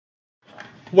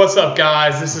What's up,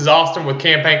 guys? This is Austin with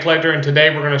Campaign Collector, and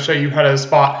today we're going to show you how to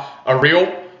spot a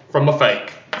real from a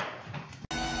fake.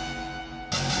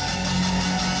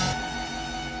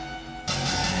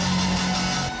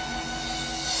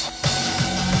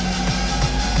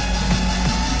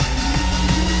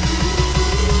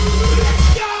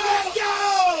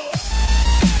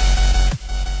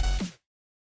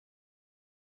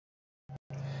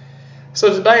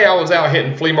 So today I was out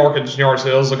hitting flea markets and yard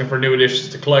sales looking for new additions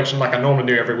to collection like I normally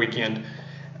do every weekend.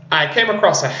 I came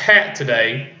across a hat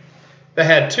today that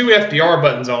had two FDR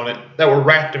buttons on it that were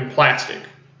wrapped in plastic.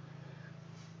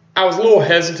 I was a little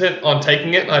hesitant on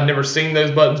taking it. I'd never seen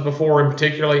those buttons before in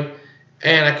particularly,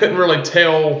 and I couldn't really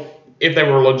tell if they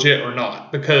were legit or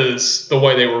not because the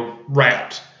way they were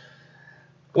wrapped.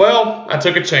 Well, I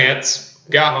took a chance,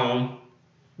 got home.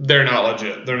 They're not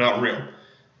legit. They're not real.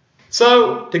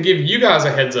 So, to give you guys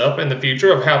a heads up in the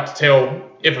future of how to tell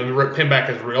if a pinback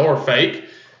is real or fake,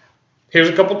 here's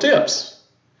a couple tips.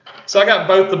 So I got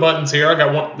both the buttons here. I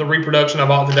got the reproduction I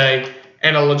bought today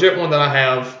and a legit one that I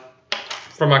have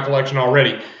from my collection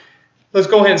already. Let's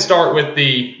go ahead and start with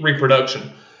the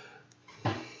reproduction.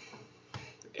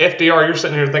 FDR, you're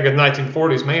sitting here thinking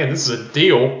 1940s, man, this is a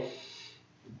deal.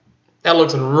 That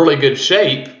looks in really good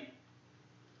shape.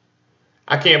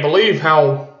 I can't believe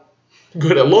how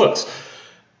good it looks.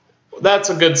 That's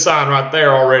a good sign right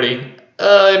there already.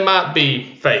 It might be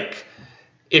fake.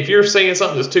 If you're seeing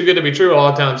something that's too good to be true, a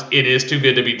lot of times it is too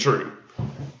good to be true.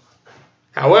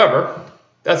 However,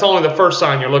 that's only the first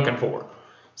sign you're looking for.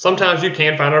 Sometimes you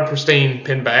can find a pristine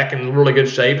pinback in really good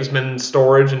shape. It's been in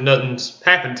storage and nothing's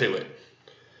happened to it.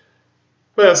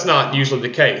 But that's not usually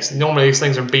the case. Normally these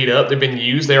things are beat up. They've been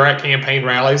used. They're at campaign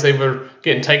rallies. They were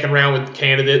getting taken around with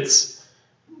candidates.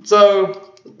 So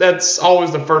that's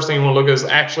always the first thing you want to look at is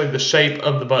actually the shape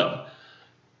of the button.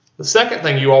 The second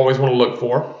thing you always want to look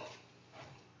for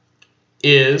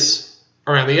is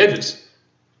around the edges.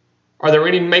 Are there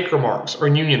any maker marks or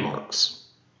union marks?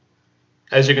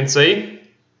 As you can see,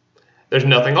 there's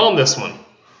nothing on this one.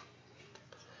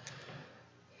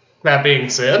 That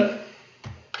being said,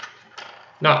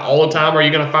 not all the time are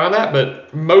you going to find that,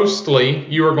 but mostly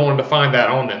you are going to find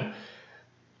that on them.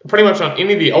 Pretty much on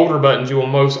any of the older buttons, you will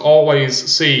most always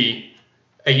see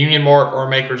a union mark or a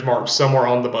maker's mark somewhere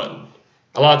on the button.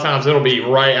 A lot of times it'll be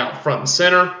right out front and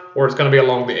center, or it's going to be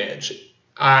along the edge.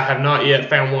 I have not yet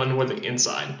found one with the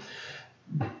inside,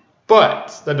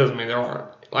 but that doesn't mean there aren't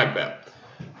like that.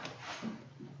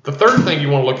 The third thing you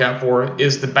want to look out for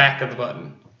is the back of the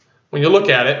button. When you look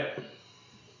at it,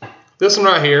 this one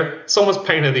right here, someone's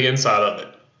painted the inside of it.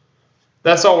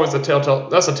 That's always a telltale.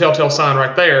 That's a telltale sign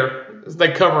right there.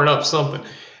 They're covering up something,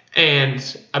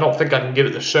 and I don't think I can get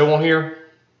it to show on here,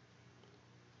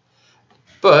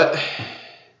 but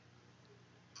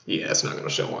yeah, it's not going to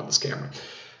show on this camera.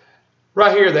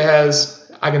 Right here that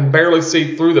has, I can barely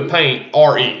see through the paint,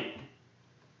 RE,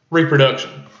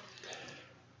 reproduction.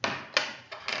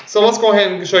 So let's go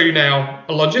ahead and show you now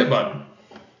a legit button.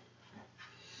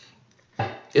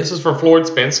 This is for Floyd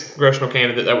Spence, congressional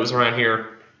candidate that was around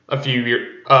here a few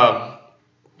years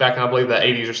back in, I believe, the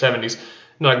 80s or 70s.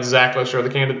 Not exactly sure of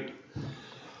the candidate.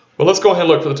 But let's go ahead and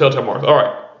look for the telltale marks. All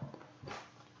right.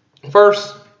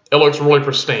 First, it looks really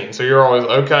pristine. So you're always,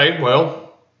 okay,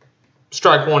 well,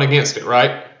 strike one against it,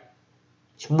 right?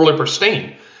 It's really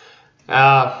pristine.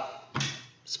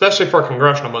 Especially for a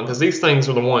congressional button, because these things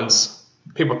are the ones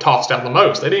people tossed out the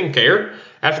most. They didn't care.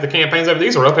 After the campaigns,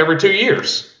 these are up every 2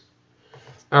 years.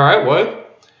 All right, well,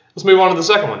 let's move on to the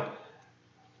second one.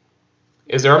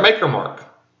 Is there a maker mark?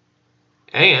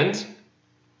 And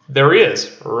there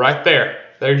is, right there.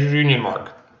 There's your union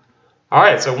mark. All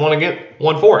right, so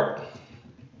one for it.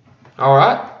 All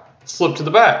right, slip to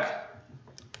the back.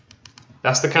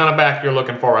 That's the kind of back you're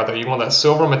looking for right there. You want that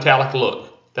silver metallic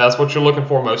look. That's what you're looking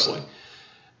for mostly.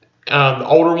 The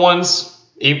older ones,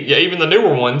 even the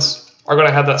newer ones, are going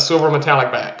to have that silver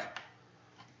metallic back.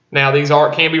 Now, these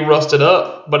can be rusted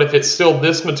up, but if it's still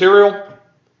this material,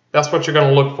 that's what you're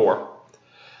going to look for.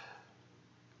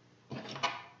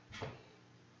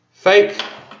 Fake,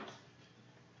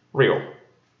 real.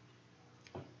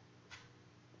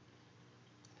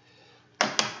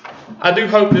 I do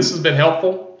hope this has been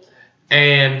helpful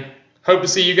and hope to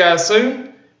see you guys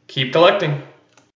soon. Keep collecting.